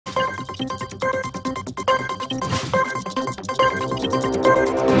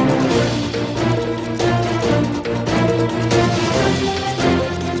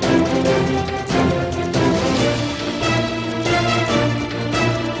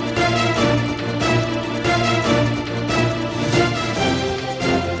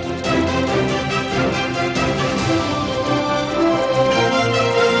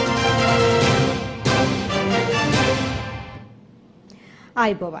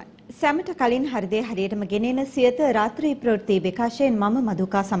ආයිබෝවන් සැමට කලින් හරිදේ හරියටම ගෙනෙන සියත රාත්‍රී ප්‍රවෘත්ති විකාශයෙන් මම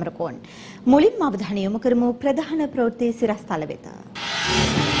මදුකා සමරකෝන් මුලින්ම අවධානය යොමු කරමු ප්‍රධාන ප්‍රවෘත්ති සිරස්තල වෙත.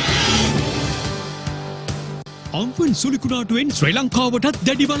 අම්ෆන් සුලිකුණාටුවෙන් ශ්‍රී ලංකාවටත්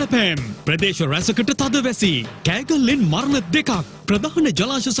දැඩි බලපෑම්. ප්‍රදේශ රැසකට තද වැසි. කෑගල්ලෙන් මරණ දෙකක්. ප්‍රධාන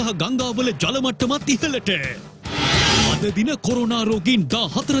ජලාශ සහ ගංගාවල ජල මට්ටමත් ඉහළට. අද දින කොරෝනා රෝගීන්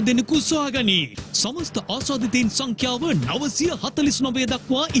 14 දෙනෙකු සොයාගනී. සමස්ත ආසාදිතයින් සංඛ්‍යාව 949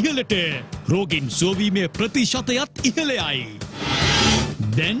 දක්වා ඉහළට. රෝගීන් සුවවීමේ ප්‍රතිශතයත් ඉහළයයි.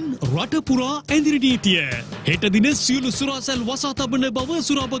 දැන් රට පුරා ඇඳිරි නීතිය. හෙට දින සියලු සුරාසැල් වසා තබන බව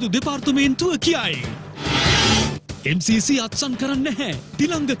සුරාබදු දෙපාර්තමේන්තුව කියයි. MCC අත්සන් කරන්නේ නැහැ.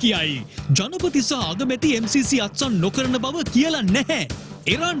 තිලංග කියයි. ජනපති සහ අගමැති MCC අත්සන් නොකරන බව කියලා නැහැ.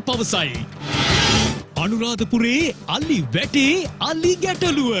 ඉරාන් පවසයි. අනුරාධපුරේ අලි වැටේ අලි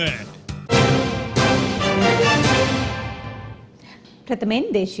ගැටලුව. ප්‍රථමයෙන්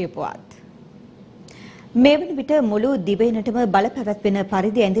දේශීය පුවත්. මේ වන විට මුළු දිවයිනටම බලපැවැත්වෙන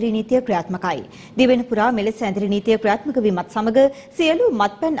පරිදි ඇඳිරි නීතිය ක්‍රියාත්මකයි. දිවයින පුරා මෙලෙස ඇඳිරි නීතිය ක්‍රියාත්මක වීමත් සමග සියලු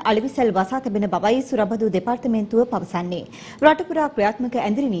මත්පැන් අලෙවිසල් වසා තබන බවයි සුරබදු දෙපාර්තමේන්තුව පවසන්නේ. රට පුරා ක්‍රියාත්මක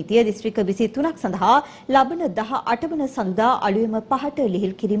ඇඳිරි නීතිය දිස්ත්‍රික්ක 23ක් සඳහා ලබන 18 වන සඳුදා අලුයම 5ට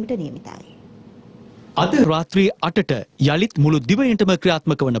ලිහිල් කිරීමට නියමිතයි. අද රාත්‍රී 8ට යළිත් මුළු දිවයිනටම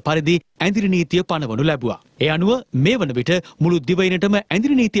ක්‍රියාත්මක වන පරිදි ඇඳිරි නීතිය පනවනු ලැබුවා. ඒ අනුව මේ වන විට මුළු දිවයිනටම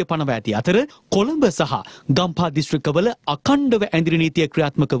ඇඳිරි නීතිය පනවා ඇති අතර කොළඹ සහ ගම්පහ දිස්ත්‍රික්කවල අඛණ්ඩව ඇඳිරි නීතිය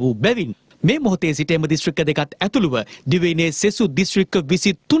ක්‍රියාත්මක වූ බැවින් මේ මොහොතේ සිට එම දිස්ත්‍රික්ක දෙකත් ඇතුළුව දිවයිනේ සෙසු දිස්ත්‍රික්ක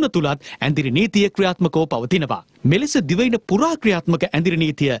 23 තුලත් ඇඳිරි නීතිය ක්‍රියාත්මකව පවතිනවා. මෙලෙස දිවයින පුරා ක්‍රියාත්මක ඇඳිරි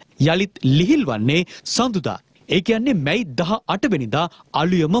නීතිය යළිත් ලිහිල් වන්නේ සඳුදා. ඒ කියන්නේ මැයි 18 වෙනිදා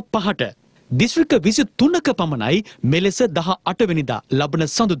අලුයම 5ට. දිස්ත්‍රික්ක 23ක පමණයි මෙලෙස 18 වෙනිදා ලබන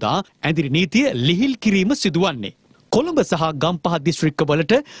සඳුදා ඇඳිරි නීතිය ලිහිල් කිරීම සිදුවන්නේ. කොළඹ සහ ගම්පහ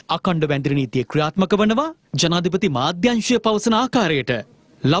දිස්ත්‍රික්කවලට අඛණ්ඩව ඇඳිරි නීතිය ක්‍රියාත්මක වනවා. ජනාධිපති මාධ්‍යංශය පවසන ආකාරයට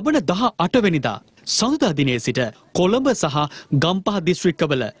ලබන 18 වෙනිදා සඳුදා දිනයේ සිට කොළඹ සහ ගම්පහ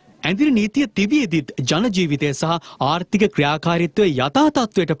දිස්ත්‍රික්කවල ඇඳිරි නීතිය තිබියදීත් ජන ජීවිතය සහ ආර්ථික ක්‍රියාකාරීත්වය යථා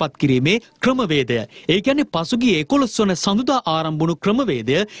තත්ත්වයට පත් කිරීමේ ක්‍රමවේදය. ඒ කියන්නේ පසුගිය 11 වන සඳුදා ආරම්භ වුණු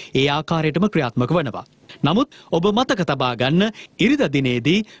ක්‍රමවේදය ඒ ආකාරයටම ක්‍රියාත්මක වෙනවා. නමුත් ඔබ මතක තබා ගන්න ඉරිදා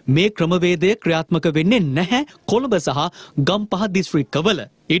දිනේදී මේ ක්‍රමවේදය ක්‍රියාත්මක වෙන්නේ නැහැ කොළඹ සහ ගම්පහ දිස්ත්‍රික්කවල.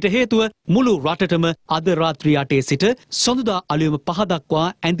 ඊට හේතුව මුළු රටටම අද රාත්‍රී 8 සිට සඳුදා අලුයම 5 දක්වා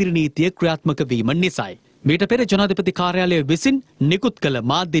ඇඳිරි නීතිය ක්‍රියාත්මක වීම නිසායි. මීට පෙර ජනාධිපති කාර්යාලය විසින් නිකුත් කළ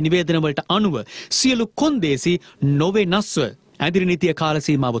මාධ්‍ය නිවේදනවලට අනුව සියලු කොන්දේසි නොවෙනස්ව ඇඳිරි නීතිය කාල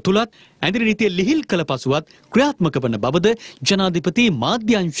සීමාව තුලත් ඇඳිරි නීතිය ලිහිල් කළ පසුවත් ක්‍රියාත්මක වන බවද ජනාධිපති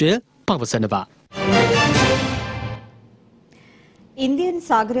මාධ්‍යාංශය පවසනවා. ඉන්දියන්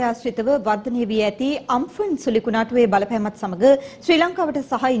සාගරය ආශ්‍රිතව වර්ධනය වී ඇති අම්ෆන් සුලිකුණාටුවේ බලපෑමත් සමග ශ්‍රී ලංකාවට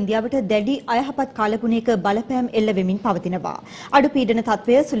සහ ඉන්දියාවට දැඩි අයහපත් කාලගුණයක බලපෑම් එල්ල වෙමින් පවතිනවා. අඩු පීඩන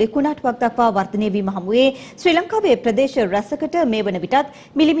තත්ත්වය සුලිකුණාටුවක් දක්වා වර්ධනය වීම හමුවේ ශ්‍රී ලංකාවේ ප්‍රදේශ රැසකට මේ වන විටත්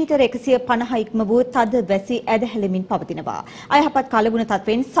මිලිමීටර් 150 ඉක්ම වූ තද වැසි ඇදහැලෙමින් පවතිනවා. අයහපත් කාලගුණ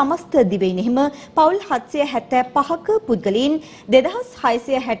තත්ත්වයෙන් සමස්ත දිවයිනෙහිම පවුල් 775ක පුද්ගලයන්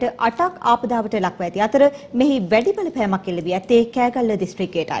 2668ක් ආපදාවට ලක්ව ඇති අතර මෙහි වැඩි බලපෑමක් එල්ල වී ඇත්තේ කෑගල්ල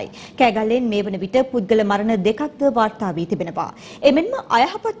දිස්ත්‍රික්කයටයි. කෑගල්ලෙන් මේ වන විට පුද්ගල මරණ දෙකක්ද වාර්තා වී තිබෙනවා. එමෙන්ම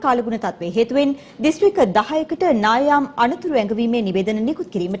අයහපත් කාලගුණ තත්ත්වයේ හේතුවෙන් දිස්ත්‍රික්ක 10කට නායාම් අනතුරු ඇඟවීමේ නිවේදන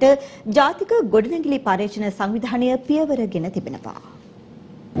නිකුත් කිරීමට ජාතික ගොඩනැගිලි පර්යේෂණ සංවිධානය පියවරගෙන තිබෙනවා.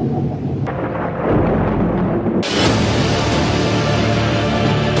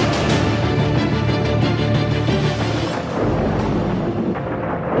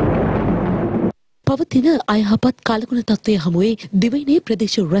 පවතින අයහපත් කාලගුණ තත්ත්වය හමුවේ දිවයිනේ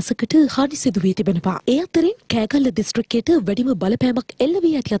ප්‍රදේශ රැසකට හානි සිදු වී තිබෙනවා. ඒ අතරින් කෑගල්ල දිස්ත්‍රික්කයට වැඩිම බලපෑමක් එල්ල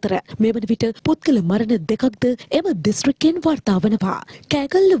වී ඇති අතර මේ වන විට පුද්ගල මරණ දෙකක්ද එම දිස්ත්‍රික්කයෙන් වාර්තා වනවා.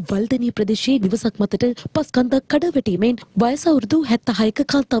 කෑගල්ල වල්දනී ප්‍රදේශයේ නිවසක් මතට පස් කන්දක් කඩාවැටීමෙන් වයස අවුරුදු 76ක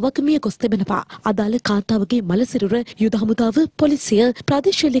කාන්තාවක් මිය ගොස් තිබෙනවා. අදාළ කාන්තාවගේ මලසිරුර යුද හමුදාව, පොලිසිය,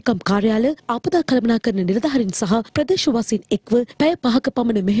 ප්‍රාදේශීය ලේකම් කාර්යාල, ආපදා කළමනාකරණ නිලධාරීන් සහ ප්‍රදේශවාසීන් එක්ව පැය 5ක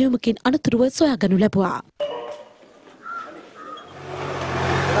පමණ මෙහෙයුමකින් අනතුරුව සොයාගනු ලැබුවා.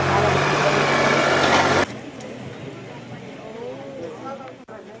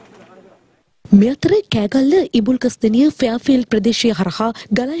 මේ අතර කෑගල්ල ඉඹුල්ගස්දෙනිය ෆෙයාෆීල්ඩ් ප්‍රදේශය හරහා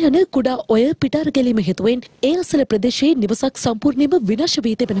ගලා යන කුඩා ඔය පිටාර ගැලීම හේතුවෙන් ඒ අසල ප්‍රදේශයේ නිවසක් සම්පූර්ණයෙන්ම විනාශ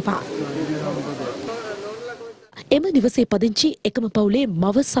වී තිබෙනවා. එම නිවසේ පදිංචි එකම පවුලේ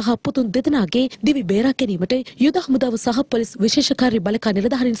මව සහ පුතුන් දෙදෙනාගේ දිවි බේරා ගැනීමට යුද හමුදාව සහ පොලිස් විශේෂකාරී බලකා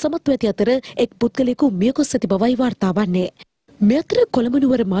නිලධාරීන් සමත්ව ඇති අතර එක් පුද්ගලයෙකු මියගොස් ඇති බවයි වාර්තා වන්නේ. මේ අතර කොළඹ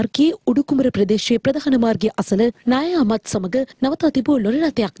නුවර මාර්ගයේ උඩුකුමර ප්‍රදේශයේ ප්‍රධාන මාර්ගයේ අසල නායාමත් සමග නවතා තිබූ ලොරි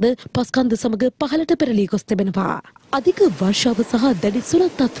රථයක්ද පස්කන්ධ සමග පහළට පෙරළී ගොස් තිබෙනවා. අධික වර්ෂාව සහ දැඩි සුළං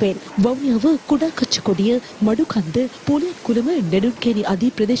තත්ත්වයෙන් වවුනියාව කුඩා කච්චකොඩිය මඩුකන්ද පොලියත් කුලම නෙඩුන්කේනි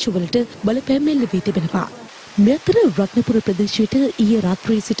ආදී ප්‍රදේශවලට බලපෑම් එල්ල වී තිබෙනවා. මේ අතර රත්නපුර ප්‍රදේශයට ඊයේ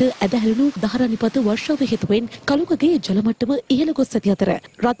රාත්‍රියේ සිට ඇදහැළුණු දහරණිපත වර්ෂාව හේතුවෙන් කළුගගේ ජල මට්ටම ඉහළ ගොස් ඇති අතර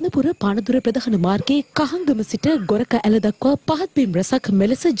රත්නපුර පානදුර ප්‍රධාන මාර්ගයේ කහංගම සිට ගොරක ඇල දක්වා පහත් බිම් රැසක්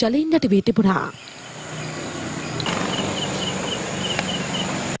මෙලෙස ජලයෙන් යට වී තිබුණා.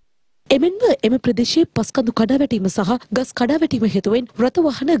 එමෙන්ම එම ප්‍රදේශයේ පස්කඳු කඩාවැටීම සහ ගස් කඩාවැටීම හේතුවෙන් රථ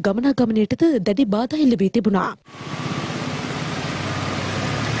වාහන ගමනාගමනයටද දැඩි බාධා එල්ල වී තිබුණා.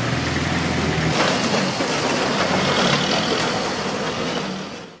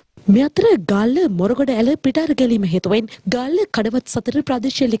 මේ අතර ගාල්ල මොරගොඩ ඇල පිටාර ගැලීම හේතුවෙන් ගාල්ල කඩවත් සතර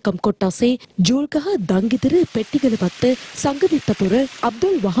ප්‍රාදේශීය ලේකම් කොට්ටාසේ ජූල්ගහ දංගිතර පෙට්ටිගලපත්ත සංගමිත්තපුර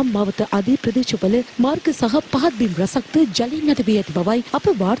අබ්දුල් වහම් මාවත ආදී ප්‍රදේශවල මාර්ග සහ පහත් බිම් රසක්ද ජලයෙන් යට වී ඇති බවයි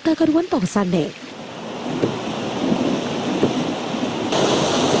අප වාර්තාකරුවන් පවසන්නේ.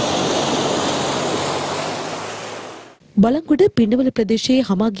 බලංගොඩ පින්නවල ප්‍රදේශයේ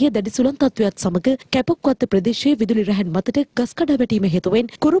හමාගිය දැඩි සුළං තත්ත්වයක් සමග කැපොක්වත්ත ප්‍රදේශයේ විදුලි රැහැන් මතට ගස් කඩා වැටීම හේතුවෙන්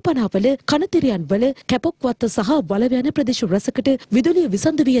කුරුපනාවල කනතිරියන් වල කැපොක්වත්ත සහ වලව යන ප්‍රදේශ රැසකට විදුලිය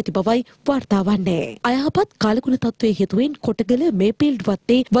විසඳ වී ඇති බවයි වාර්තා වන්නේ. අයහපත් කාලගුණ තත්ත්වයේ හේතුවෙන් කොටගල මේපීල්ඩ්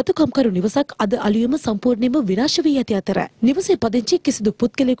වත්තේ වතුකම්කරු නිවසක් අද අලුයම සම්පූර්ණයෙන්ම විනාශ වී ඇති අතර නිවසේ පදිංචි කිසිදු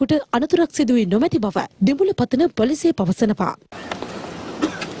පුද්ගලයෙකුට අනතුරක් සිදු වී නොමැති බව දිඹුල පතන පොලිසිය පවසනවා.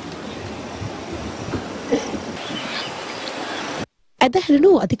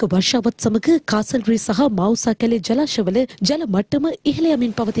 ඇදහැරුණු අධික වර්ෂාවත් සමග කාසල්රි සහ මවුසා කැලේ ජලාශවල ජල මට්ටම ඉහළ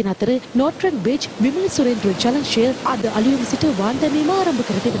යමින් පවතින අතර නෝට්‍රන් බ්‍රිජ් විමල සුරේන්ද්‍ර ජලාශය අද අලුයම සිට වාන් දැමීම ආරම්භ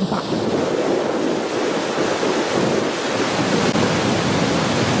කර තිබෙනවා.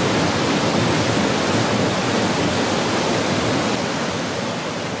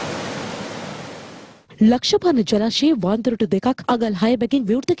 ලක්ෂපාන ජලාශයේ වාන්දරටු දෙකක් අගල් 6 බැගින්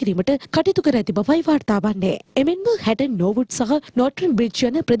විවෘත කිරීමට කටයුතු කර ඇති බවයි වාර්තා වන්නේ. එමෙන්ම හැඩන් නෝවුඩ් සහ නෝට්‍රන් බ්‍රිජ්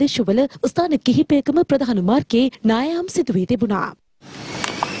යන ප්‍රදේශවල ස්ථාන කිහිපයකම ප්‍රධාන මාර්ගයේ නායාම් සිදු වී තිබුණා.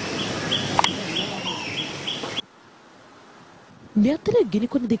 මේ අතර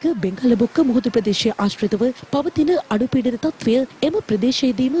ගිනිකොන දිග බෙන්ගල බොක්ක මුහුදු ප්‍රදේශයේ ආශ්‍රිතව පවතින අඩු පීඩන තත්ත්වය එම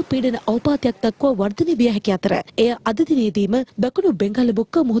ප්‍රදේශයේදීම පීඩන අවපාතයක් දක්වා වර්ධනය විය හැකි අතර එය අද දිනේදීම දකුණු බෙන්ගල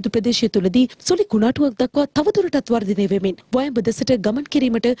බොක්ක මුහුදු ප්‍රදේශය තුලදී සුළි කුණාටුවක් දක්වා තවදුරටත් වර්ධනය වෙමින් වයඹ දෙසට ගමන්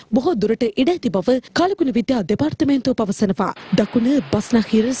කිරීමට බොහෝ දුරට ඉඩ ඇති බව කාලගුණ විද්‍යා දෙපාර්තමේන්තුව පවසනවා. දකුණ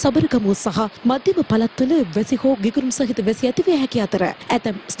බස්නාහිර සබරගමුව සහ මධ්‍යම පළාත්වල වැසි හෝ ගිගුරුම් සහිත වැසි ඇති විය හැකි අතර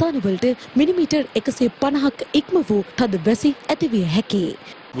ඇතැම් ස්ථානවලට මිලිමීටර් 150ක් ඉක්ම වූ තද වැසි විය හැකි.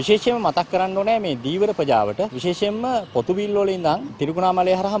 විශේෂයෙන්ම මතක් කරන්න ඕනේ මේ දීවර ප්‍රජාවට විශේෂයෙන්ම පොතුවිල් වල ඉඳන්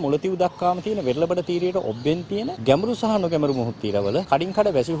තිරිකුණාමලය හරහා මුලතිව් දක්වාම තියෙන වෙරළබඩ තීරයට ඔබ්බෙන් තියෙන ගැඹුරු සහ නොගැඹුරු මුහුදු තීරවල කඩින්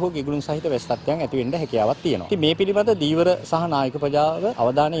කඩ වැසි හෝ ගිගුරුම් සහිත වැසි තත්ත්වයන් ඇති වෙන්න හැකියාවක් තියෙනවා. ඉතින් මේ පිළිබඳ දීවර සහ නායක ප්‍රජාව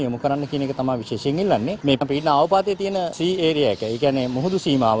අවධානය යොමු කරන්න කියන එක තමයි විශේෂයෙන් ඉල්ලන්නේ. මේ පීඩන අවපාතයේ තියෙන සී ඒරියා එක, ඒ කියන්නේ මුහුදු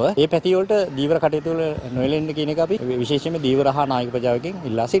සීමාව, ඒ පැති වලට දීවර කටයුතු වල නොයැලෙන්න කියන එක අපි විශේෂයෙන්ම දීවර හා නායක ප්‍රජාවකින්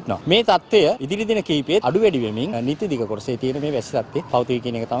ඉල්ලා සිටිනවා. මේ තත්ත්වය ඉදිරි දින කිහිපෙත් අඩු වැඩි වෙමින් නීති දිග කොටසේ තියෙන මේ වැසි තත්ත්වය පවතී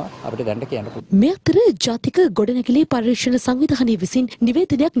කියන එක තමයි අපිට දැනට කියන්න පුළුවන්. මේ අතර ජාතික ගොඩනැගිලි පර්යේෂණ සංවිධානය විසින්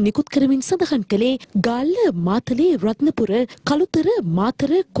නිවේදනයක් නිකුත් කරමින් සඳහන් කළේ ගාල්ල, මාතලේ, රත්නපුර, කළුතර,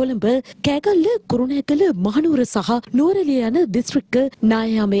 මාතර, කොළඹ, කෑගල්ල, කුරුණෑගල, මහනුවර සහ නුවරඑළිය යන දිස්ත්‍රික්ක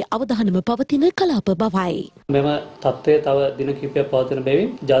නායාමේ අවධානම පවතින කලාප බවයි. මෙම තත්ත්වය තව දින කිහිපයක් පවතින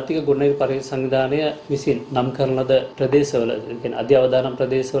බැවින් ජාතික ගොඩනැගිලි පර්යේෂණ සංවිධානය විසින් නම් කරන ලද ප්‍රදේශවල, කියන්නේ අධි අවදානම්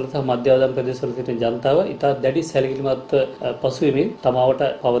ප්‍රදේශවල සහ මධ්‍ය අවදානම් ප්‍රදේශවල සිටින ජනතාව ඉතා දැඩි සැලකිලිමත් පසුවෙමින්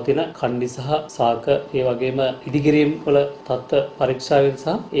තමාවට පවතින කණ්ඩි සහ සාක ඒ වගේම ඉදිකිරීම් වල තත්ත්ව පරීක්ෂාවෙන් සහ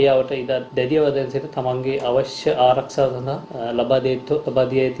ඒ අවට ඉතා දැඩි අවධානයෙන් සිට තමන්ගේ අවශ්‍ය ආරක්ෂාව සඳහා ලබා දිය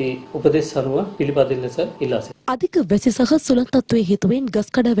යුතු උපදෙස් අනුව පිළිපදින ලෙස ඉල්ලා සිටිනවා. අධික වැසි සහ සුළං තත්ත්වයේ හේතුවෙන් ගස්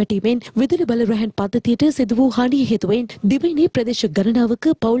කඩා වැටීමෙන් විදුලි බල රැහැන් පද්ධතියට සිදු වූ හානිය හේතුවෙන් දිවයිනේ ප්‍රදේශ ගණනාවක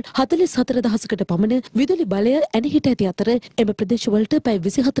පවුල් 44000කට පමණ විදුලි බලය ඇනහිට ඇති අතර එම ප්‍රදේශවලට පැය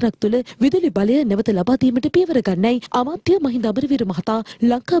 24ක් තුළ විදුලි බලය නැවත ලබා දීමට පියවර ගන්නයි අමාත්‍ය මහින්ද අමරවීර මහතා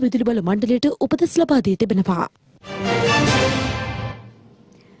ලංකා විදුලි බල මණ්ඩලයට උපදෙස් ලබා දී තිබෙනවා.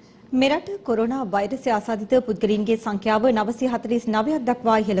 මෙරට කොරෝනා වෛරසය ආසාදිත පුද්ගලයන්ගේ සංඛ්‍යාව 949ක්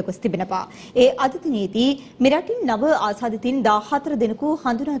දක්වා ඉහළ ගොස් තිබෙනවා. ඒ අද දිනේදී මෙරටින් නව ආසාදිතින් 14 දෙනෙකු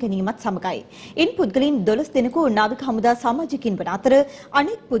හඳුනා ගැනීමත් සමගයි. ඉන් පුද්ගලයන් 12 දෙනෙකු නාවික හමුදා සමාජිකින් වන අතර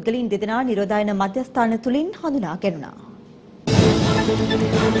අනෙක් පුද්ගලයන් දෙදෙනා නිරෝධායන මධ්‍යස්ථාන තුලින් හඳුනා ගැනුණා.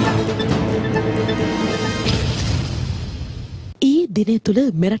 ඊයේ දිනේ තුල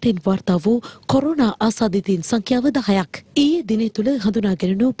මෙරටින් වාර්තා වූ කොරෝනා ආසාදිතින් සංඛ්‍යාව 10ක්. ඊයේ දිනේ තුල හඳුනා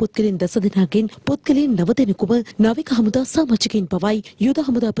ගැනුණු පුද්ගලයන් 10 දෙනාගෙන් පුද්ගලයන් 9 දෙනෙකුම නාවික හමුදා සමාජිකින් බවයි යුද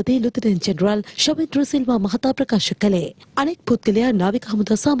හමුදාපති ලෙෆ්ටිනන්ට් ජෙනරාල් ශබේන්ද්‍ර සිල්වා මහතා ප්‍රකාශ කළේ. අනෙක් පුද්ගලයා නාවික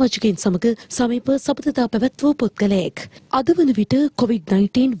හමුදා සමාජිකින් සමග සමීප සබඳතා පැවැත් වූ පුද්ගලයෙක්. අද වන විට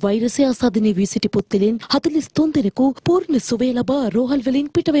COVID-19 වෛරසය ආසාදනය වී සිටි පුද්ගලයන් 43 දෙනෙකු පූර්ණ සුවය ලබා රෝහල්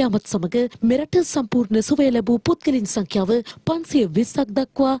වලින් පිටව යාමත් සමග මෙරට සම්පූර්ණ සුවය ලැබූ පුද්ගලයන් සංඛ්‍යාව 520ක්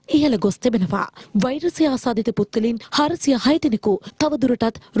දක්වා ඉහළ ගොස් තිබෙනවා. වෛරසය ආසාදිත පුද්ගලයන් 406 දෙනෙකු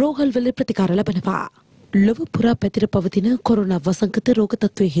තවදුරටත් රෝහල්වල ප්‍රතිකාර ලබනවා. ලොව පුරා පැතිර පවතින කොරෝනා වසංගත රෝග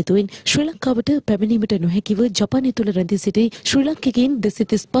තත්ත්වයේ හේතුවෙන් ශ්‍රී ලංකාවට පැමිණීමට නොහැකිව ජපානය තුළ රැඳී සිටි ශ්‍රී ලාංකිකයින්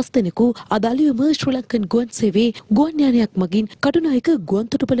 235 දෙනෙකු අදාළවම ශ්‍රී ලංකන් ගුවන් සේවයේ ගුවන් යානයක් මගින් කටුනායක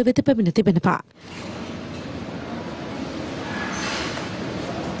ගුවන් තොටුපළ වෙත පැමිණ තිබෙනවා.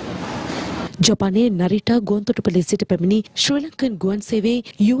 ජපානයේ නරිටා ගුවන් තොටුපළේ සිට පැමිණි ශ්‍රී ලංකන් ගුවන්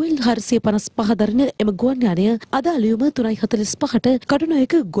සේවයේ UL 455 දරන එම ගුවන් යානය අද අලුයම 3:45ට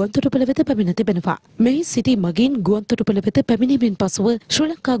කටුනායක ගුවන් තොටුපළ වෙත පැමිණ තිබෙනවා. මෙහි සිටි මගින් ගුවන් තොටුපළ වෙත පැමිණීමෙන් පසුව ශ්‍රී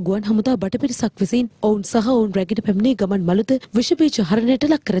ලංකා ගුවන් හමුදා බටපිරිසක් විසින් ඔවුන් සහ ඔවුන් රැගෙන පැමිණි ගමන් මළුද විෂ බීජ හරණයට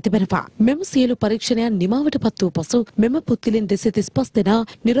ලක් කර තිබෙනවා. මෙම සියලු පරීක්ෂණයන් නිමාවට පත් වූ පසු මෙම පුද්ගලයන් 235 දෙනා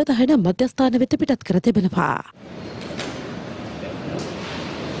නිරෝධායන මධ්‍යස්ථාන වෙත පිටත් කර තිබෙනවා.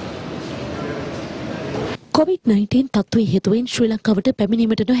 COVID-19 තත්ත්වයේ හේතුවෙන් ශ්‍රී ලංකාවට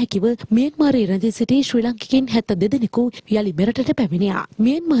පැමිණීමට නොහැකිව මියන්මාරයේ රැඳී සිටි ශ්‍රී ලාංකිකයින් 72 දෙනෙකු යලි මෙරටට පැමිණියා.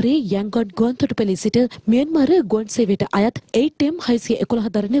 මියන්මාරයේ යැන්ගොන් ගුවන් තොටුපළේ සිට මියන්මාර ගුවන් සේවයට අයත්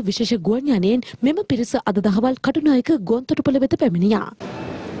 8M611 දරන විශේෂ ගුවන් යානයෙන් මෙම පිරිස අද දහවල් කටුනායක ගුවන් තොටුපළ වෙත පැමිණියා.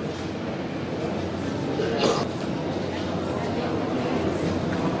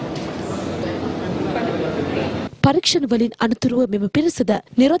 පරීක්ෂණ වලින් අනතුරුව මෙම පිරිසද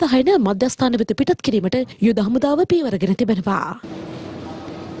නිරෝධායන මධ්‍යස්ථාන වෙත පිටත් කිරීමට යුද හමුදාව පියවරගෙන තිබෙනවා.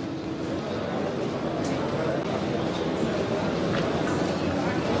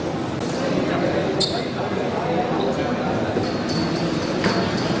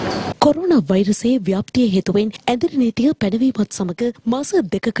 කොරෝනා වෛරසයේ ව්‍යාප්තිය හේතුවෙන් ඇඳිරි නීතිය පැනවීමත් සමග මාස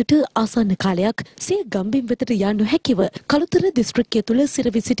 2කට ආසන්න කාලයක් සිය ගම්බිම් වෙතට යා නොහැකිව කළුතර දිස්ත්‍රික්කය තුළ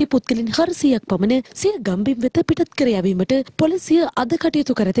සිරවී සිටි පුද්ගලයන් 400ක් පමණ සිය ගම්බිම් වෙත පිටත් කර යැවීමට පොලිසිය අද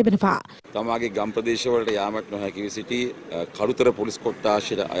කටයුතු කර තිබෙනවා. තමාගේ ගම් ප්‍රදේශවලට යාමක් නොහැකිව සිටි කළුතර පොලිස්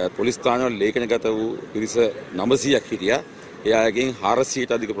කොට්ටාශයට අයත් පොලිස් ස්ථානවල ලේඛනගත වූ පිරිස 900ක් හිටියා. ඒ අයගෙන්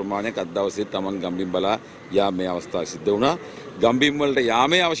 400ට අධික ප්‍රමාණයක් අද දවසේ තමන් ගම්බිම් බලා යාමේ අවස්ථාව සිද්ධ වුණා. ගම්බිම් වලට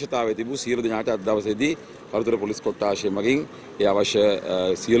යාමේ අවශ්‍යතාවය තිබූ සියලු දෙනාට අද දවසේදී කළුතර පොලිස් කොට්ටාශය මගින් ඒ අවශ්‍ය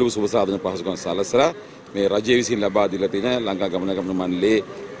සියලුම සුබ සාධන පහසුකම් සලසලා මේ රජය විසින් ලබා දීලා තියෙන ලංකා ගමනාගමන මණ්ඩලයේ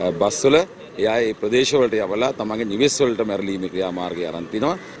බස්වල ඒ අය ඒ ප්‍රදේශවලට යවලා තමන්ගේ නිවෙස් වලට මැරලීමේ ක්‍රියාමාර්ගය ආරම්භ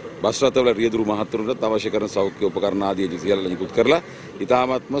තිනවා. බස් රථවල රියදුරු මහත්තුරුන්ට අවශ්‍ය කරන සෞඛ්‍ය උපකරණ ආදී සියල්ල නිකුත් කරලා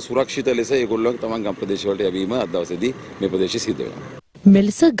ඉතාමත්ම සුරක්ෂිත ලෙස ඒගොල්ලෝ තමන් ගම් ප්‍රදේශවලට යැවීම අද දවසේදී මේ ප්‍රදේශයේ සිද්ධ වෙනවා.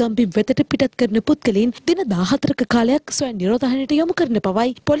 මෙලෙස ගම්බිම් වෙතට පිටත් කරන පුද්ගලයන් දින 14ක කාලයක් ස්වයං නිරෝධායනයට යොමු කරන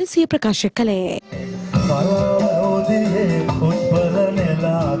බවයි පොලිසිය ප්‍රකාශ කළේ.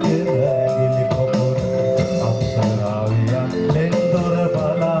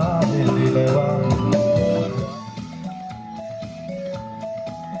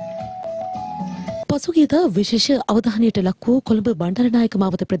 පසුගියදා විශේෂ අවධානයට ලක් වූ කොළඹ බණ්ඩාරනායක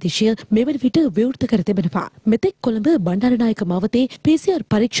මාවත ප්‍රදේශය මෙවන විට විවෘත කර තිබෙනවා. මෙතෙක් කොළඹ බණ්ඩාරනායක මාවතේ PCR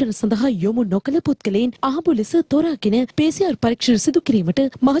පරීක්ෂණ සඳහා යොමු නොකළ පුද්ගලයන් අහඹු ලෙස තෝරාගෙන PCR පරීක්ෂණ සිදු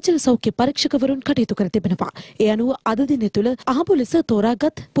කිරීමට මහජන සෞඛ්‍ය පරීක්ෂකවරුන් කටයුතු කර තිබෙනවා. ඒ අනුව අද දින තුළ අහඹු ලෙස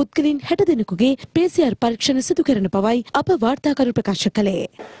තෝරාගත් පුද්ගලයන් 60 දෙනෙකුගේ PCR පරීක්ෂණ සිදු කරන බවයි අප වාර්තාකරු ප්‍රකාශ කළේ.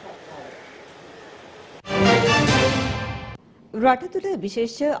 රට තුළ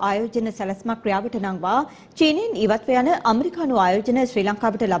විශේෂ ආයෝජන සැලැස්මක් ක්‍රියාවට නංවා චීනයෙන් ඉවත්ව යන ඇමරිකානු ආයෝජන ශ්‍රී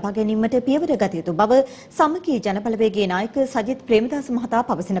ලංකාවට ලබා ගැනීමට පියවර ගත යුතු බව සමගී ජනබලවේගයේ නායක සජිත් ප්‍රේමදාස මහතා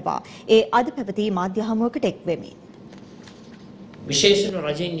පවසනවා. ඒ අද පැවති මාධ්‍ය හමුවකට එක් වෙමින් විශේෂයෙන්ම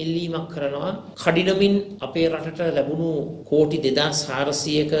රජයෙන් ඉල්ලීමක් කරනවා කඩිනමින් අපේ රටට ලැබුණු කෝටි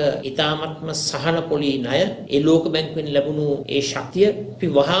 2400ක ඉතාමත්ම සහන පොලී ණය ඒ ලෝක බැංකුවෙන් ලැබුණු ඒ ශක්තිය අපි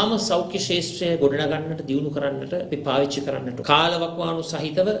වහාම සෞඛ්‍ය ශාස්ත්‍රය ගොඩනගන්නට දියුණු කරන්නට අපි පාවිච්චි කරන්නට කාලවකවානු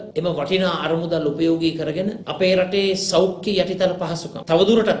සහිතව එම වටිනා අරමුදල් උපයෝගී කරගෙන අපේ රටේ සෞඛ්‍ය යටිතල පහසුකම්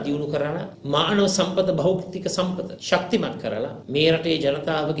තවදුරටත් දියුණු කරන මානව සම්පත භෞතික සම්පත ශක්තිමත් කරලා මේ රටේ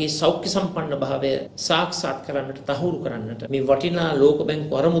ජනතාවගේ සෞඛ්‍ය සම්පන්න භාවය සාක්ෂාත් කරන්නට තහවුරු කරන්නට මේ වටිනා ලෝක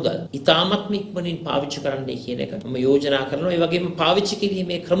බැංකුව අරමුදල් ඉතාමත්ම ඉක්මනින් පාවිච්චි කරන්නයි කියන එක මම යෝජනා කරනවා. ඒ වගේම පාවිච්චි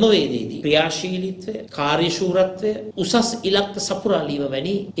කිරීමේ ක්‍රමවේදයේදී ක්‍රියාශීලීත්වය, කාර්යශූරත්වය, උසස් ඉලක්ක සපුරාලීම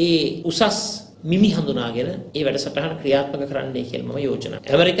වැනි ඒ උසස් මිමි හඳුනාගෙන ඒ වැඩසටහන ක්‍රියාත්මක කරන්නයි කියලා මම යෝජනා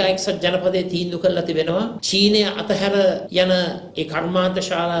කරනවා. ඇමරිකා එක්සත් ජනපදයේ තීන්දුව කළා තිබෙනවා චීනය අතහැර යන ඒ කර්මාන්ත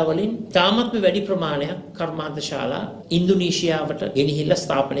ශාලා වලින් තාමත්ම වැඩි ප්‍රමාණයක් කර්මාන්ත ශාලා ඉන්දුනීසියාවට ගෙනහිල්ලා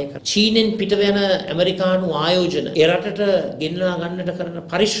ස්ථාපනය කරනවා. චීනෙන් පිට වෙන ඇමරිකානු ආයෝජන ඒ රටට ගෙන්වා ගන්නට කරන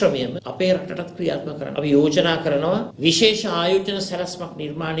පරිශ්‍රමයම අපේ රටටත් ක්‍රියාත්මක කරන්න. අපි යෝජනා කරනවා විශේෂ ආයෝජන සැලැස්මක්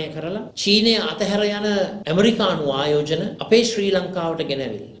නිර්මාණය කරලා චීනය අතහැර යන ඇමරිකානු ආයෝජන අපේ ශ්‍රී ලංකාවට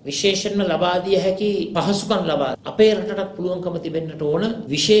ගෙනවිල් විශේෂයෙන්ම ලබා දිය හැකි පහසුකම් ලබා අපේ රටටත් පුළුවන්කම තිබෙන්නට ඕන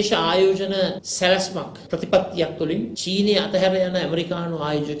විශේෂ ආයෝජන සැලැස්මක් ප්‍රතිපත්තියක් තුළින් චීනය අතහැර යන ඇමරිකානු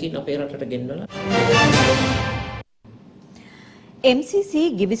ආයෝජකයින් අපේ රටට ගෙන්වලා MCC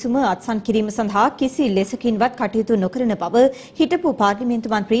ගිවිසුම අත්සන් කිරීම සඳහා කිසි ලෙසකින්වත් කටයුතු නොකරන බව හිටපු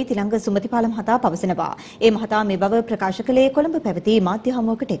පාර්ලිමේන්තු මන්ත්‍රී තිලංග සුමතිපාල මහතා පවසනවා. ඒ මහතා මේ බව ප්‍රකාශ කළේ කොළඹ පැවති මාධ්‍ය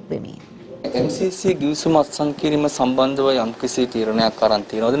හමුවකට එක්වෙමි. MCC ගිවිසුම අත්සන් කිරීම සම්බන්ධව යම්කිසි තීරණයක් අරන්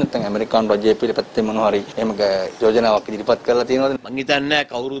තියෙනවද නැත්නම් ඇමරිකානු රජයේ පිළිපැත්තේ මොනවා හරි එහෙම යෝජනාවක් ඉදිරිපත් කරලා තියෙනවද? මං හිතන්නේ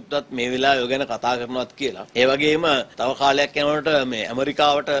කවුරුත්වත් මේ වෙලාවේ ගැන කතා කරනවත් කියලා. ඒ වගේම තව කාලයක් යනකොට මේ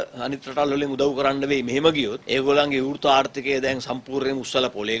ඇමරිකාවට අනිත් රටවල් වලින් උදව් කරන්න වෙයි. මෙහෙම ගියොත් ඒගොල්ලන්ගේ වෘත්ත ආර්ථිකය දැන් සම්පූර්ණයෙන්ම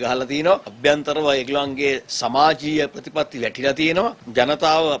උස්සලා පොලේ ගහලා තිනවා. අභ්‍යන්තරව ඒගොල්ලන්ගේ සමාජීය ප්‍රතිපත්ති වැටිලා තියෙනවා.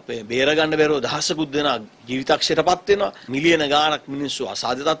 ජනතාව බේරගන්න බැරුව දහසකුත් දෙනා ජීවිතක්ෂයටපත් වෙනවා. මිලියන ගාණක් මිනිස්සු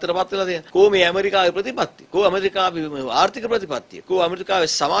අසාධ්‍ය තත්ත්වයටපත් වෙලා තියෙනවා. කො මේ ඇමරිකාවේ ප්‍රතිපත්ති? කො ඇමරිකාවේ ආර්ථික ප්‍රතිපත්තිය? කො ඇමරිකාවේ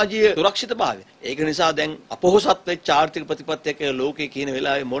සමාජීය සුරක්ෂිතභාවය? ඒක නිසා දැන් අපොහොසත් වෙච්ච ආර්ථික ප්‍රතිපත්තියක ලෝකේ කියන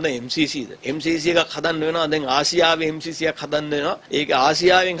වෙලාවේ මොන MCCද? MCC එකක් හදන්න වෙනවා. දැන් ආසියාවේ MCC එකක් හදන්න වෙනවා. ඒක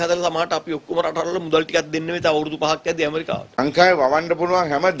ආසියාවෙන් හදලා තමයි අපි ඔක්කොම රටවල මුදල් ටිකක් දෙන්න වෙයි. තව අවුරුදු 5ක් යද්දී ඇමරිකාවට. ලංකාවේ වවන්න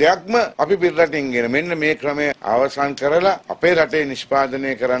පුළුවන් හැම දෙයක්ම අපි පිටරටින් ගෙන මෙන්න මේ ක්‍රමය අවසන් කරලා අපේ රටේ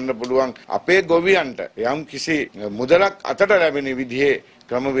නිෂ්පාදනය කරන්න පුළුවන් අපේ ගොවියන්ට යම් කිසි මුදලක් අතට ලැබෙන විදිහේ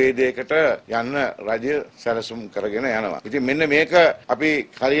ක්‍රමවේදයකට යන්න රජය සැලසුම් කරගෙන යනවා. ඉතින් මෙන්න මේක අපි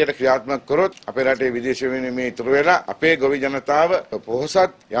හරියට ක්‍රියාත්මක කරොත් අපේ රටේ විදේශ විනිමය ඉතුරු වෙලා අපේ ගොවි ජනතාව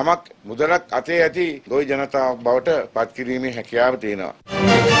පොහොසත් යමක් මුදලක් අතේ ඇති ගොවි ජනතාවක් බවට පත් කිරීමේ හැකියාව තියෙනවා.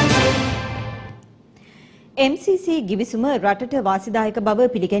 MCC ගිවිසුම රටට වාසිදායක බව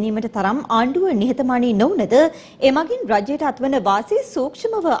පිළිගැනීමට තරම් ආණ්ඩුව නිහතමානී නොවුනද එමගින් රජයට අත්වන වාසිය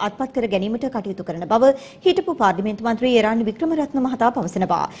සූක්ෂමව අත්පත් කර ගැනීමට කටයුතු කරන බව හිටපු පාර්ලිමේන්තු මන්ත්‍රී එරානි වික්‍රමරත්න මහතා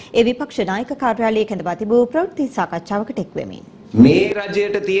පවසනවා. ඒ විපක්ෂ නායක කාර්යාලයේ කැඳවා තිබූ ප්‍රවෘත්ති සාකච්ඡාවකට එක්වෙමින් මේ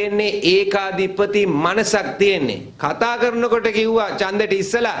රජයට තියෙන්නේ ඒකාධිපති මනසක් තියෙන්නේ. කතා කරනකොට කිව්වා ඡන්දෙට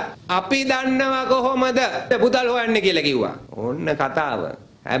ඉස්සලා අපි දන්නවා කොහොමද පුතල් හොයන්නේ කියලා කිව්වා. ඕන්න කතාව.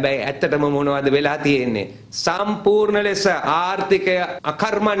 හැබැයි ඇත්තටම මොනවද වෙලා තියෙන්නේ? සම්පූර්ණ ලෙස ආර්ථිකය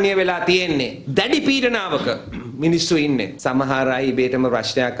අකර්මණ්‍ය වෙලා තියෙන්නේ. දැඩි පීඩනාවක මිනිස්සු ඉන්නේ. සමහර අය ඉබේටම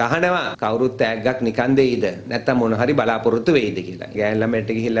ප්‍රශ්නයක් අහනවා කවුරුත් තෑග්ගක් නිකන් දෙයිද? නැත්තම් මොන හරි බලාපොරොත්තු වෙයිද කියලා. ගෑන් ළමයට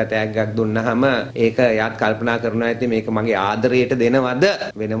ගිහිල්ලා තෑග්ගක් දුන්නාම ඒක යාත් කල්පනා කරනවා ඇති මේක මගේ ආදරයට දෙනවද?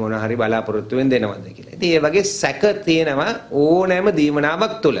 වෙන මොන හරි බලාපොරොත්තුවෙන් දෙනවද කියලා. ඉතින් ඒ වගේ සැක තියෙනවා ඕනෑම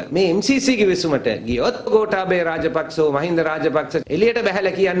දීමනාවක් තුළ. මේ MCC කිවිසුමට ගියොත් ගෝඨාභය රාජපක්ෂ මහින්ද රාජපක්ෂ එළියට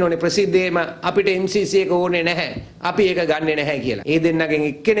බහැලා කියන්න ඕනේ ප්‍රසිද්ධියේම අපිට MCC එක ඕනේ නැහැ. අපි ඒක ගන්නෙ නැහැ කියලා. ඒ දෙන්නගෙන්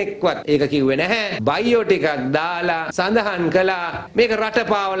එක්කෙනෙක්වත් ඒක කිව්වේ නැහැ. බයිෝ ටිකක් දාලා සඳහන් කළා මේක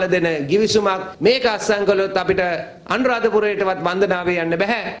රටපාවල දෙන ගිවිසුමක්. මේක අත්සන් කළොත් අපිට අනුරාධපුරයටවත් වන්දනාවේ යන්න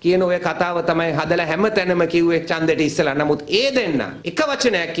බෑ කියන ඔය කතාව තමයි හදලා හැම තැනම කිව්වේ ඡන්දෙට ඉස්සලා. නමුත් ඒ දෙන්න එක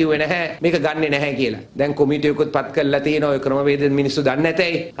වචනයක් කිව්වේ නැහැ මේක ගන්නෙ නැහැ කියලා. දැන් කොමිටියකුත් පත් කරලා තියෙනවා. ඔය ක්‍රමවේද මිනිස්සු දන්නේ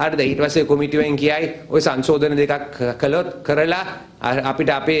නැතයි. හරිද? ඊට පස්සේ කොමිටියෙන් කියයි ඔය සංශෝධන දෙකක් කළොත් කරලා අපිට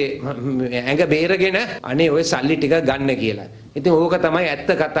අපේ ඇඟ බේරගෙන අනේ ඔය සල්ලි ටික ගන්න කියලා. ඉතින් ඕක තමයි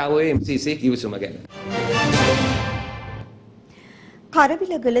ඇත්ත කතාව ඔය MCC කිවිසුම ගැන.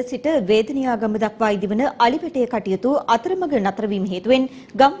 කරවිලගල සිට වේදනියාගම දක්වා ඉදිවන අලිපැටේ කටයුතු අතරමඟ නතර වීම හේතුවෙන්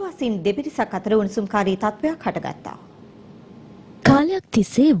ගම්වාසීන් දෙපිරිසක් අතර උණුසුම්කාරී තත්ත්වයක් හටගත්තා. කාලයක්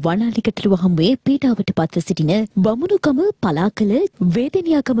තිස්සේ වනාලිකටලුව හමුවේ පීඩාවට පත්ව සිටින බමුණුගම පලාකල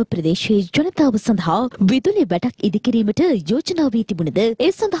වේදනියාගම ප්‍රදේශයේ ජනතාව සඳහා විදුලි වැටක් ඉදිකිරීමට යෝජනා වී තිබුණද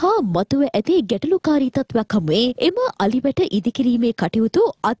ඒ සඳහා මතුව ඇති ගැටලුකාරී තත්ත්වයක් හමුවේ එම අලිවැට ඉදිකිරීමේ කටයුතු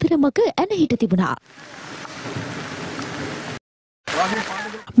අතරමඟ ඇනහිට තිබුණා.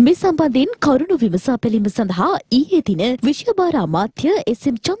 මේ සම්බන්ධයෙන් කරුණු විමසා බැලීම සඳහා ඊයේ දින විශ්වභාර අමාත්‍ය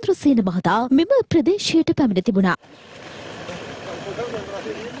එස්.එම්. චන්ද්‍රසේන මහතා මෙම ප්‍රදේශයට පැමිණ තිබුණා.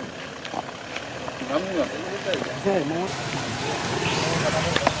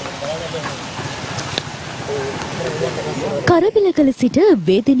 කරවිලකල සිට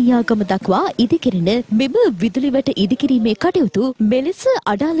වේදනියාගම දක්වා ඉදිකෙරෙන මෙම විදුලි වැට ඉදිකිරීමේ කටයුතු මෙලෙස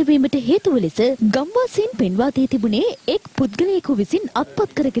අඩාල වීමට හේතුව ලෙස ගම්වාසීන් පෙන්වා දී තිබුණේ එක් පුද්ගලයෙකු විසින්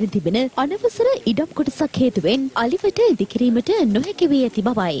අත්පත් කරගෙන තිබෙන අනවසර ඉඩම් කොටසක් හේතුවෙන් අලිවැට ඉදිකිරීමට නොහැකි වී ඇති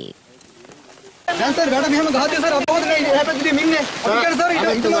බවයි. දැන් සර් වැඩ මෙහෙම ගහද්දී සර් අපෝද නේ හැපෙද්දී මින්නේ අපි කියන සර්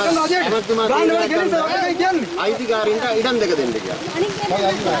ඉතින් ගාන්න වැඩ කෙලින් සර් අපේ කියන්නේ අයිතිකාරින්ට ඉඩම් දෙක දෙන්න කියලා.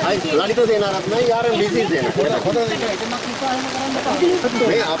 ලලිත සේනාරත්නයි ආර්.එම්.ඩී.සී.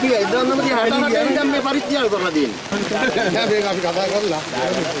 මේ අපි 1968 ඉඳන් මේ පරිත්‍යාග කරලා තියෙන්නේ. දැන් මේක අපි කතා කරලා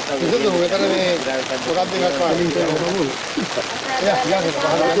ඉතින් ඔයතර මේ මොකක්ද එකක් පාඩම්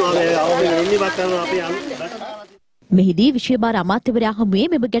මෙහිදී විශ්වභාර අමාත්‍යවරයා හමුවේ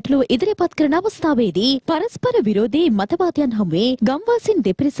මෙම ගැටලුව ඉදිරිපත් කරන අවස්ථාවේදී පරස්පර විරෝධී මතවාදයන් හමුවේ ගම්වාසීන්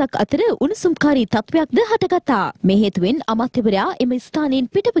දෙපිරිසක් අතර උණුසුම්කාරී තත්වයක්ද හටගත්තා. මේ හේතුවෙන් අමාත්‍යවරයා එම ස්ථානයෙන්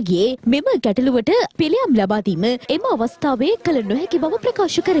පිටව ගියේ මෙම ගැටලුවට පිළියම් ලබා දීම එම අවස්ථාවේ කළ නොහැකි බව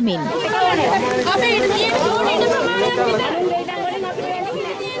ප්‍රකාශ කරමින්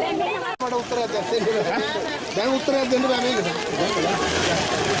දැන් උත්තරයක් දෙන්න බෑ මේකට.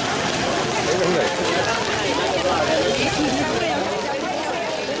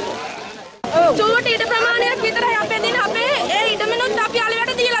 චූටි ඊට ප්‍රමාණයක් විතරයි අපේ දින අපේ ඒ ඊටමනොත් අපි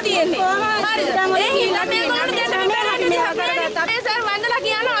අලෙවට දීලා තියෙන්නේ. හරිද? ඒ හිලා මේගොල්ලෝ දෙන්න මේ සර් වන්දලා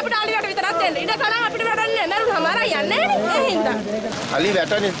කියනවා අපිට අලෙවට විතරක් දෙන්න. ඊට කලින් අපිට වැඩන්නේ නරුනම අර යන්නේ නේ. ඒ හින්දා. අලි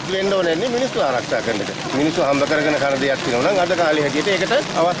වැටනේ වෙන්න ඕනේ මිනිස්සු ආරක්ෂා කරන්න. මිනිස්සු හම්බ කරගෙන කරන දෙයක් තියෙනවා නම් අද කාලේ හැටියට ඒකට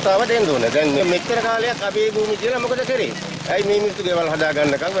අවස්ථාව දෙන්න ඕනේ. දැන් මෙච්චර කාලයක් අපේ භූමිය කියලා මොකද කරේ? ඇයි මේ මිනිස්සු ගෙවල් හදා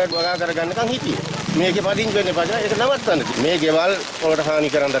ගන්නකම් වගා කර ගන්නකම් හිටියේ. මේකේ පදිංචි වෙන්න එපා. ඒක නවත්තන්න. මේ ගෙවල් වලට හානි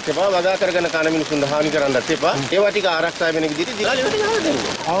කරන්නත් එපා. වගා කරගෙන කන මිනිස්සුන්ට හානි කරන්නත් එපා. ඒවා ටික ආරක්ෂා වෙන විදිහට දිලාලි වලට ගහලා දෙන්න.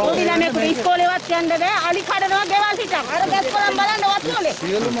 ඔය ළමයි ඉස්කෝලේවත් යන්න බෑ. අලි කඩනවා ගෙවල් ටික. අර ගැස් කොලම් බලන්න වතුනේ.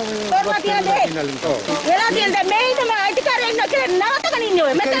 කොහොමද කියන්නේ? වෙලා තියෙන්නේ මේ ඉතම අයිතිකාරයෙක් නෑ නවත්තගෙන ඉන්නේ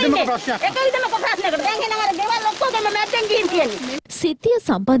ඔය. මෙතන ඉන්නේ. ඒක ඉතම ප්‍රශ්නයකට. දැන් එනවා අර ගෙවල් ඔක්කොගෙම මැද්දෙන් ගිහින් තියෙන්නේ. සිද්ධිය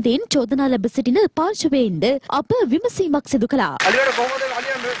සම්බන්ධයෙන් චෝදනා ලැබ සිටින පාර්ශවයෙන්ද අප විමසීමක් සිදු කළා. අලියට කොහොමද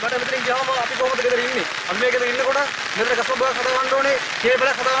අලියන් බඩ මෙතනින් ගියාම අපි කොහොමද ගෙදර ඉන්නේ? අපි මේ ගෙදර ඉන්නකොට මෙතන කසබ්බක් හදා ගන්න ඕනේ,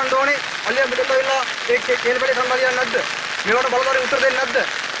 කේබලක් හදා ගන්න ඕනේ. අලියන් මෙතන ඇවිල්ලා ඒ කේබලේ සම්බන්ධයක් නැද්ද? මේවට බලකාරී උත්තර දෙන්නේ නැද්ද?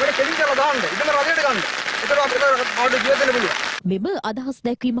 මේක කෙලින් කරලා දාන්න. ඉතින් රජයට ගන්න. ඒතර අපිට ආඩු ජීවත් වෙන්න පුළුවන්. මෙම අදහස්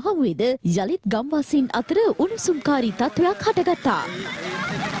දැක්වීම හමුවේද යලිත් ගම්වාසීන් අතර උණුසුම්කාරී තත්වයක් හටගත්තා.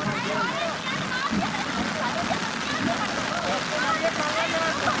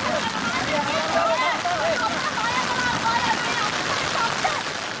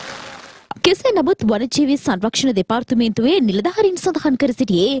 කෙසේ නමුත් වනජීවී සංරක්ෂණ දෙපාර්තමේන්තුවේ නිලධාරීන් සඳහන් කර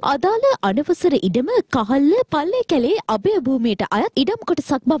සිටියේ අදාළ අනවසර ඉඩම කහල්ල පල්ලේ කැලේ අභය භූමියට අයත් ඉඩම්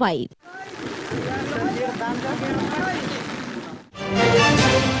කොටසක් බවයි.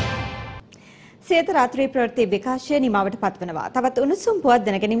 සියත රාත්‍රී ප්‍රවෘත්ති විකාශය නිමවට පත්වනවා. තවත් උණුසුම් පුවත්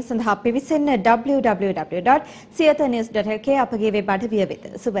දැනගැනීම සඳහා පිවිසෙන්න www.siyathanews.lk අපගේ වෙබ් අඩවිය වෙත.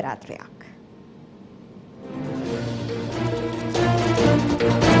 සුබ රාත්‍රියක්.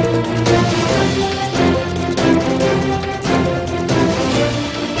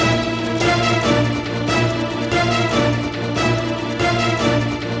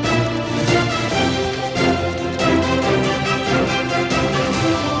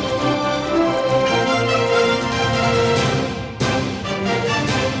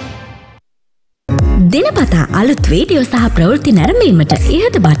 දිනපතා අලුත් වීඩියෝ සහ ප්‍රවෘත්ති නැරඹීමට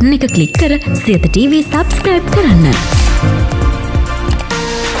ඉහත බටන් එක ක්ලික් කර සියත TV සබ්ස්ක්‍රයිබ් කරන්න.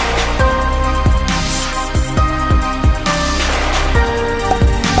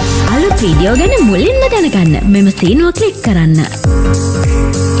 අලුත් වීඩියෝ ගැන මුලින්ම දැනගන්න මෙම සීනුව ක්ලික් කරන්න.